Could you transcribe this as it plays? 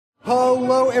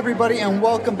Hello, everybody, and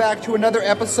welcome back to another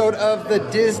episode of the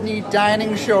Disney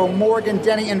Dining Show. Morgan,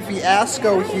 Denny, and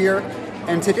Fiasco here,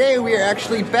 and today we are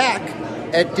actually back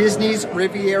at Disney's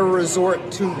Riviera Resort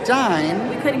to dine.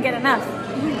 We couldn't get enough.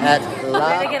 At We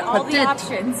had to get all the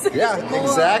options. Yeah,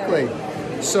 exactly.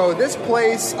 So this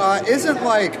place isn't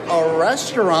like a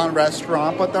restaurant,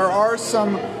 but there are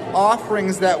some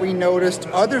offerings that we noticed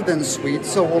other than sweets,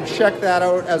 so we'll check that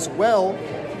out as well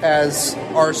as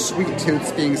our sweet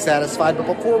tooths being satisfied. But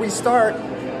before we start,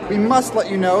 we must let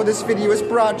you know this video is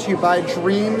brought to you by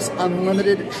Dreams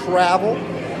Unlimited Travel.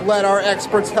 Let our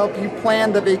experts help you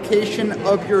plan the vacation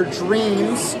of your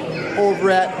dreams over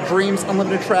at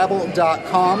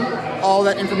dreamsunlimitedtravel.com. All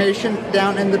that information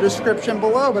down in the description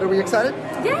below. But are we excited?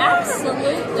 Yeah,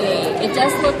 absolutely. It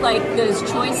does look like those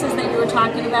choices that you were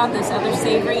talking about, those other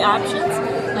savory options,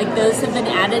 like those have been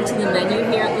added to the menu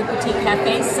here at the Petit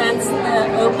Cafe since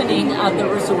the opening of the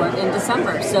resort in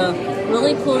December. So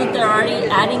really cool that they're already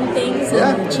adding things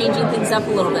and changing things up a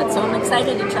little bit. So I'm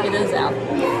excited to try those out.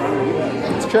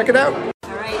 Let's check it out.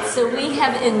 All right, so we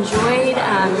have enjoyed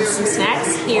some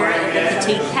snacks here at the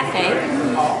Petit Cafe,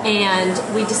 and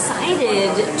we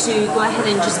decided to go ahead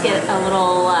and just get a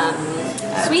little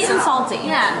Sweet and salty.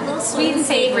 Yeah, a little sweet and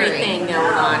savory thing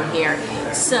going on here.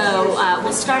 So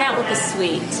we'll start out with the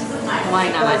sweet. Why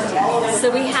not?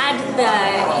 So we had the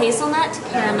hazelnut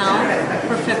caramel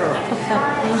profiterole.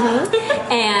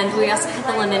 And we also had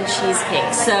the lemon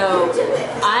cheesecake. So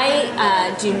I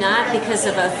do not, because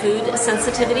of a food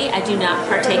sensitivity, I do not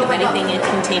partake of anything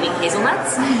containing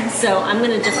hazelnuts. So I'm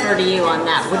going to defer to you on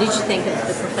that. What did you think of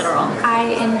the profiterole?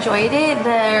 I enjoyed it.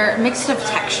 The mix of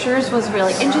textures was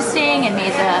really interesting and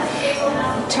made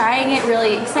trying it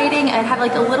really exciting. It had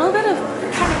like a little bit of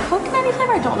kind of coconutty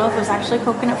flavor. I don't know if it was actually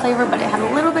coconut flavor, but it had a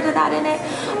little bit of that in it.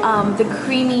 The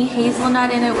creamy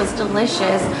hazelnut in it was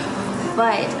delicious.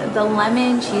 But the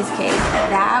lemon cheesecake,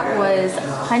 that was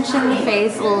punch in the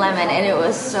face lemon, and it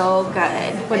was so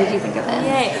good. What did you think of it?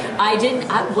 Yay!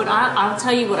 I'll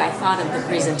tell you what I thought of the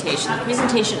presentation. The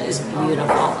presentation is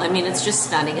beautiful. I mean, it's just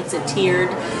stunning. It's a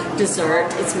tiered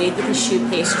dessert. It's made with a choux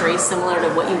pastry, similar to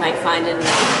what you might find in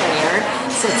Riviera.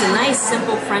 So it's a nice,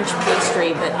 simple French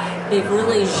pastry, but they've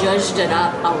really zhuzhed it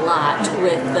up a lot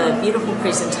with the beautiful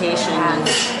presentation and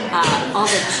all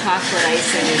the chocolate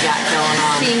icing you got going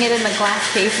on. Seeing it in the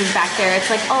glass cases back there, it's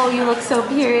like, oh, you look so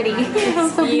pretty.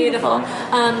 It's so beautiful.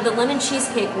 The lemon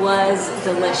cheesecake was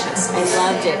delicious. I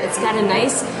loved it. It's got a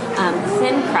nice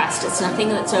thin crust. It's nothing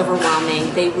that's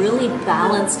overwhelming. They really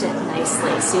balanced it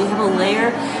nicely. So you have a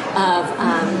layer of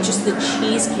just the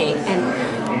cheesecake, and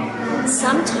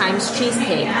sometimes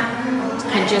cheesecake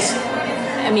can just,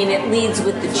 I mean, it leads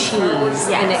with the cheese,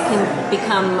 and it can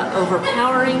become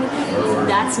overpowering.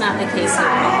 That's not the case at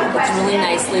all. It's really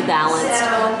nicely balanced.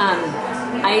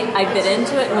 I bit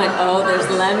into it and went, oh, there's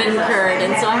lemon curd,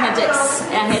 and so I had to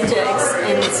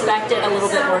inspect it a little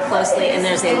bit more closely, and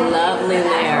there's a lovely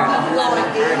layer of lemon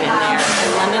curd in there.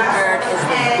 And lemon curd is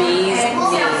the bee's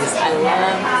knees. I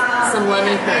love some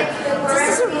lemon curd.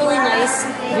 This is a really nice,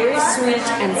 very sweet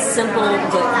and simple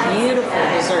but beautiful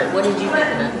dessert. What did you think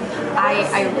of it?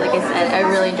 I like I said, I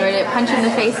really enjoyed it. Punch in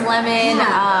the face lemon.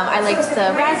 I liked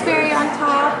the raspberry on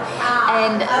top,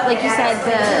 and like you said,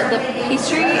 the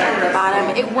pastry at the bottom.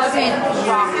 It wasn't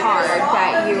rock hard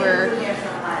that you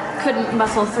couldn't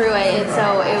muscle through it, and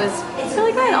so it was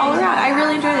really good all around. I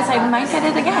really enjoyed this. I might get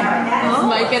it again.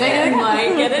 Might get it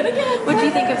again. What do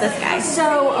you think of this guy?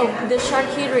 So the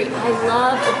charcuterie, I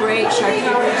love a great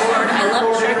charcuterie board. I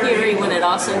love charcuterie when it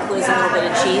also includes a little bit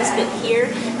of cheese, but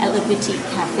here at Le Petit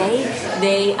Cafe,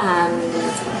 they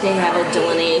have a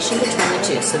delineation between the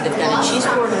two. So they've got a cheese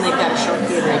board and they've got a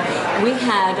charcuterie. We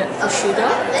had prosciutto,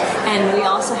 and we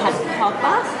also had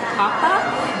papa,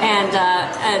 and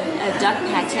a duck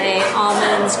pate,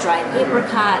 almonds, dried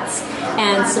apricots,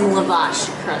 and some lavash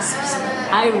crisps.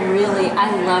 I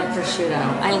love prosciutto.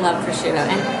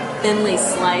 And thinly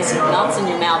sliced, it melts in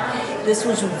your mouth. This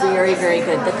was very, very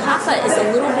good. The caffa is a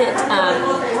little bit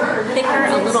thicker,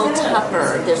 a little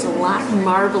tougher. There's a lot of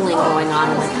marbling going on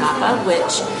in the caffa,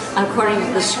 which, according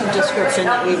to the description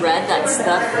that we read, that's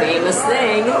the famous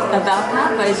thing about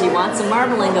caffa, is you want some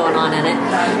marbling going on in it.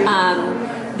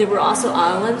 There were also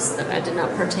olives that I did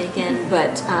not partake in,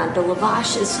 but the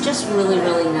lavash is just really,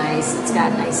 really nice. It's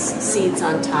got nice seeds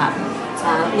on top.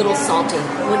 A little salty.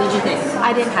 What did you think?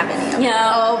 I didn't have any.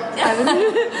 Yeah.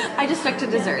 I just stuck to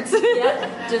desserts.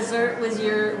 Yep. Dessert was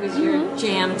your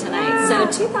jam tonight. So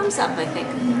 2 thumbs up, I think,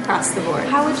 across the board.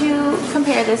 How would you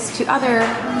compare this to other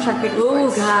charcuterie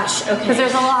boards? Oh gosh, okay. Because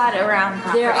there's a lot around.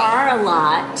 There are a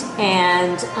lot,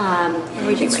 and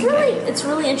it's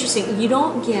really interesting. You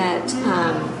don't get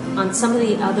on some of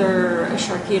the other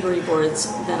charcuterie boards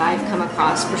that I've come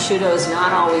across, prosciutto is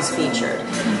not always featured.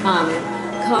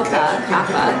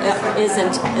 Coppa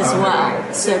isn't as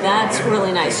well, so that's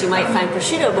really nice. You might find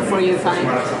prosciutto before you find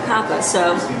coppa.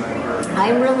 So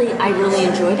I really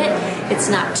enjoyed it. It's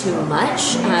not too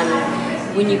much.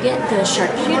 When you get the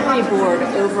charcuterie board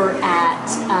over at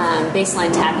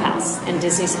Baseline Tap House and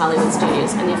Disney's Hollywood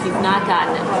Studios, and if you've not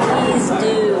gotten it, please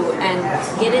do, and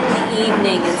get it in the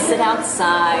evening and sit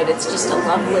outside. It's just a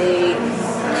lovely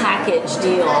package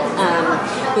deal.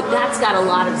 But that's got a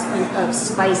lot of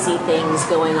spicy things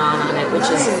going on it, which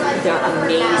is, they're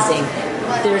amazing.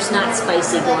 There's not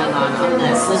spicy going on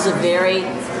this. This is a very,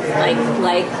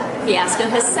 like Fiasco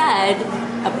has said,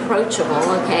 approachable,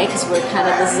 okay, because we're kind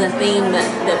of, this is a theme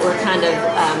that we're kind of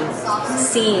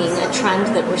seeing, a trend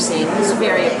that we're seeing. This is a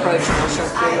very approachable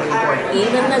charcuterie board.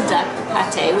 Even the duck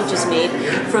pate, which is made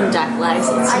from duck legs,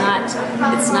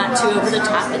 it's not too over the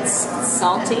top. It's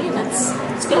salty and it's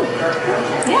good.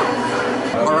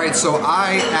 Yeah. All right, so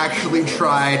I actually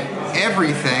tried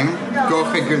everything. Go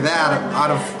figure that.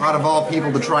 Out of all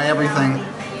people to try everything,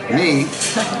 me.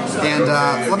 And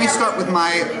let me start with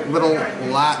my little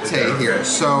latte here.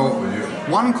 So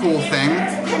one cool thing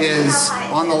is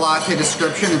on the latte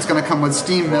description, it's going to come with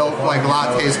steamed milk like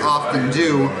lattes often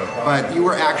do, but you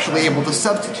were actually able to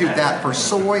substitute that for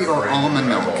soy or almond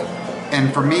milk.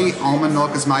 And for me, almond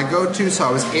milk is my go-to, so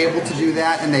I was able to do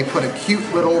that, and they put a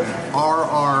cute little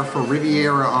RR for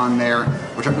Riviera on there,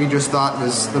 which we just thought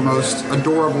was the most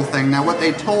adorable thing. Now what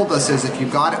they told us is if you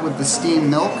got it with the steamed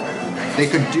milk, they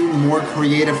could do more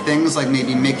creative things like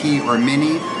maybe Mickey or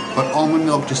Minnie, but almond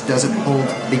milk just doesn't hold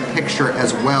the picture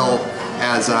as well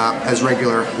as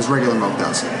regular milk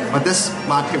does. But this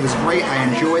latte was great. I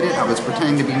enjoyed it. I was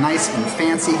pretending to be nice and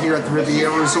fancy here at the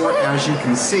Riviera Resort, as you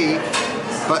can see.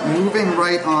 But moving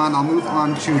right on, I'll move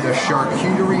on to the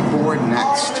charcuterie board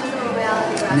next.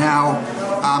 Now,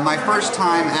 my first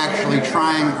time actually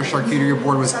trying a charcuterie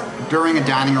board was during a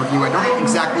dining review. I don't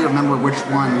exactly remember which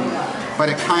one, but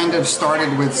it kind of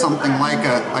started with something like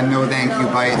a no thank you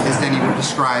bite, as Denny would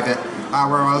describe it,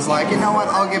 where I was like, you know what,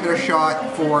 I'll give it a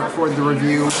shot for the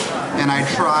review, and I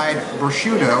tried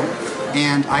prosciutto,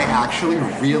 and I actually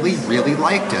really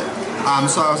liked it.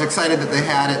 So I was excited that they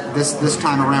had it this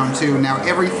time around too. Now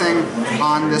everything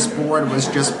on this board was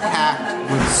just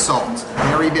packed with salt.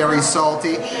 Very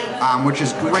salty, which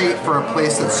is great for a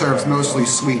place that serves mostly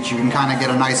sweets. You can kind of get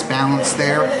a nice balance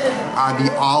there.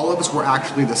 The olives were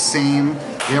actually the same,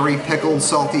 very pickled,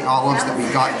 salty olives that we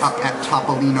got up at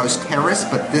Topolino's Terrace,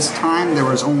 but this time there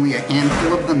was only a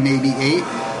handful of them, maybe 8,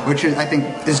 which I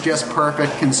think is just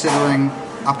perfect considering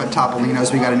up at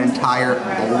Topolino's we got an entire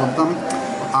bowl of them.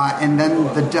 And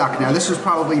then the duck. Now this was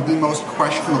probably the most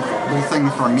questionable thing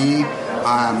for me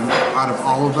out of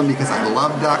all of them because I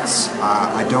love ducks.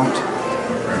 I don't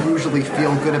usually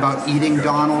feel good about eating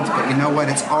Donald, but you know what?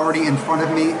 It's already in front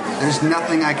of me. There's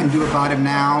nothing I can do about him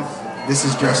now. This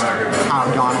is just how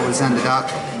Donald has ended up.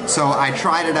 So I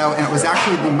tried it out, and it was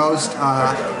actually the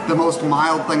most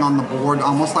mild thing on the board,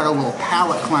 almost like a little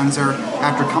palate cleanser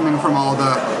after coming from all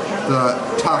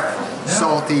the tough,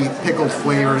 salty, pickled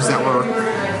flavors that were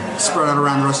spread out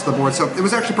around the rest of the board. So it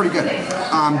was actually pretty good.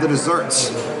 The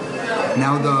desserts.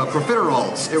 Now the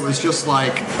profiteroles, it was just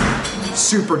like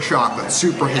super chocolate,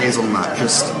 super hazelnut,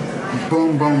 just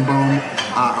boom.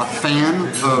 A fan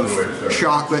of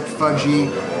chocolate, fudgy,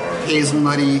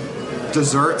 hazelnutty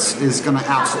desserts is gonna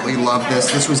absolutely love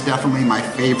this. This was definitely my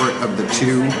favorite of the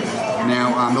two.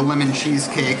 Now the lemon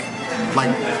cheesecake,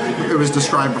 like it was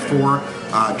described before,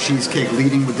 cheesecake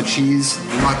leading with the cheese.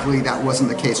 Luckily that wasn't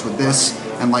the case with this,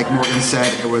 and like Morgan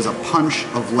said, it was a punch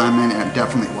of lemon, and it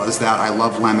definitely was that. I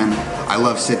love lemon, I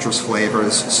love citrus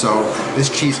flavors, so this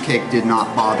cheesecake did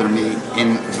not bother me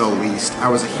in the least. I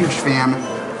was a huge fan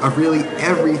of really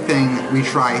everything we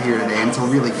try here today, and it's a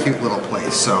really cute little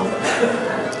place, so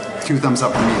 2 thumbs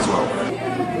up for me as well.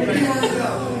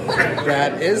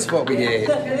 That is what we ate.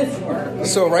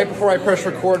 So right before I pressed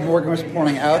record, Morgan was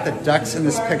pointing out the ducks in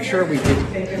this picture. We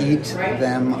did eat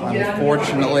them,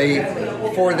 unfortunately,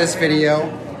 for this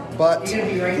video. But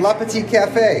Petit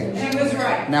Cafe.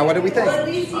 Now, what do we think?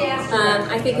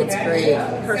 I think it's great.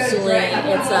 Personally,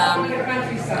 it's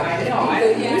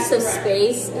the use of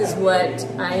space is what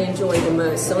I enjoy the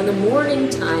most. So in the morning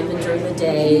time and during the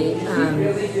day,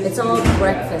 it's all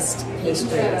breakfast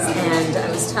pastries. And I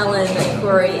was telling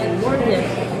Corey and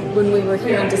Morgan when we were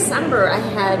here in December, I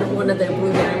had one of their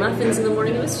blueberry muffins in the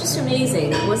morning. It was just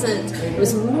amazing. It was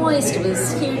moist. It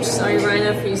was huge. Sorry,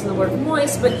 Rhina, for using the word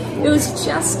moist, but it was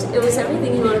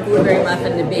everything you want a blueberry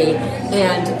muffin to be.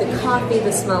 And the coffee,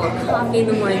 the smell of coffee in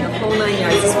the morning, the whole 9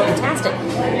 yards is fantastic.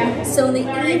 So in the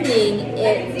evening,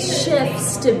 it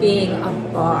shifts to being a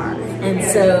bar. And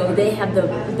so they have the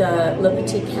Le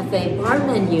Petit Cafe bar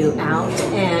menu out,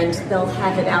 and they'll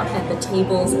have it out at the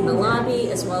tables in the lobby,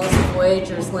 as well as the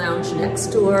Voyager's Lounge next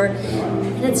door.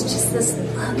 And it's just this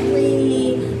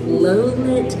lovely,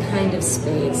 low-lit kind of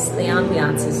space. The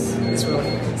ambiance is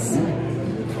really nice.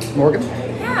 Morgan?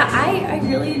 Yeah, I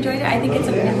really enjoyed it. I think it's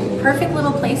a perfect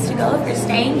little place to go if you're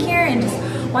staying here and just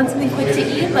want something quick to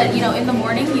eat. But, in the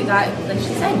morning you got, like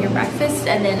she said, your breakfast,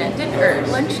 and then a dinner,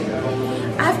 lunch,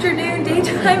 afternoon,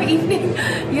 daytime, evening,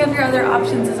 you have your other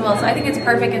options as well. So I think it's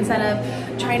perfect instead of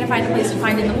trying to find a place to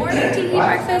find in the morning to eat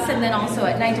breakfast and then also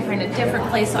at night to find a different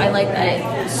place. So I like that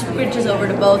it switches over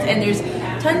to both, and there's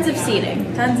tons of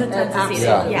seating, tons of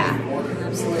seating. Yeah.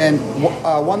 Absolutely. And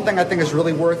one thing I think is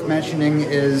really worth mentioning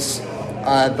is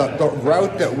the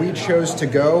route that we chose to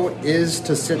go is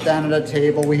to sit down at a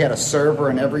table. We had a server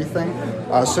and everything,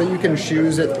 so you can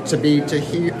choose it to be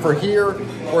for here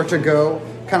or to go,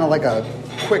 kind of like a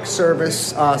quick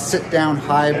service sit-down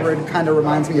hybrid. Kind of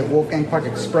reminds me of Wolfgang Puck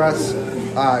Express,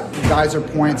 Geyser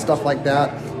Point, stuff like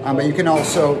that. But you can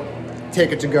also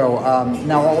take it to go.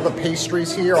 Now all the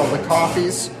pastries here, all the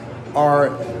coffees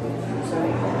are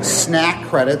snack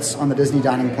credits on the Disney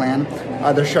dining plan.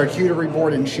 The charcuterie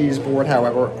board and cheese board,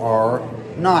 however, are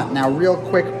not. Now, real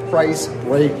quick price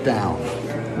breakdown.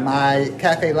 My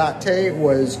cafe latte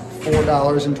was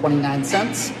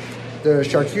 $4.29. The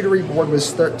charcuterie board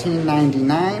was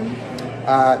 $13.99.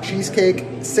 Cheesecake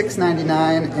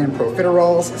 $6.99, and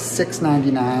profiteroles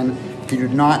 $6.99. We do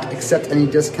not accept any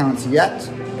discounts yet,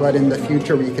 but in the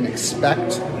future we can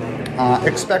expect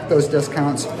those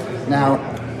discounts. Now,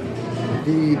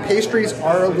 the pastries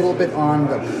are a little bit on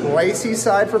the pricey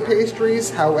side for pastries.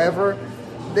 However,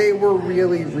 they were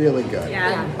really, really good.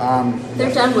 Yeah.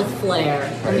 They're done with flair.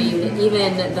 I mean,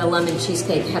 even the lemon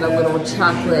cheesecake had a little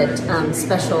chocolate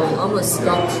special, almost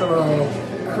sculptural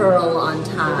curl on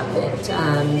top.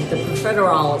 The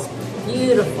profiteroles,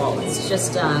 beautiful. It's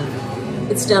just,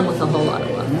 it's done with a whole lot of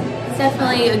love. It's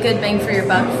definitely a good bang for your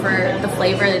buck for the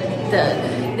flavor.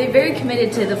 They're very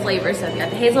committed to the flavor. So you got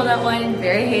the hazelnut one,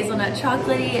 very hazelnut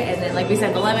chocolatey, and then, like we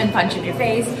said, the lemon punch in your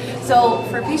face. So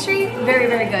for pastry, very,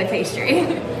 very good pastry.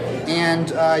 And,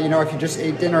 if you just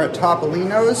ate dinner at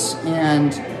Topolino's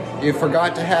and you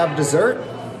forgot to have dessert,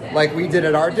 like we did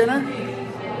at our dinner,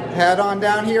 head on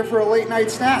down here for a late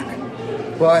night snack.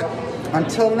 But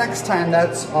until next time,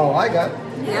 that's all I got.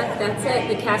 Yeah, that's it.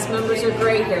 The cast members are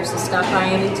great here, so stop by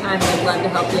anytime. They'd love to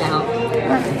help you out. All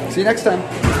right. See you next time.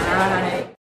 Bye.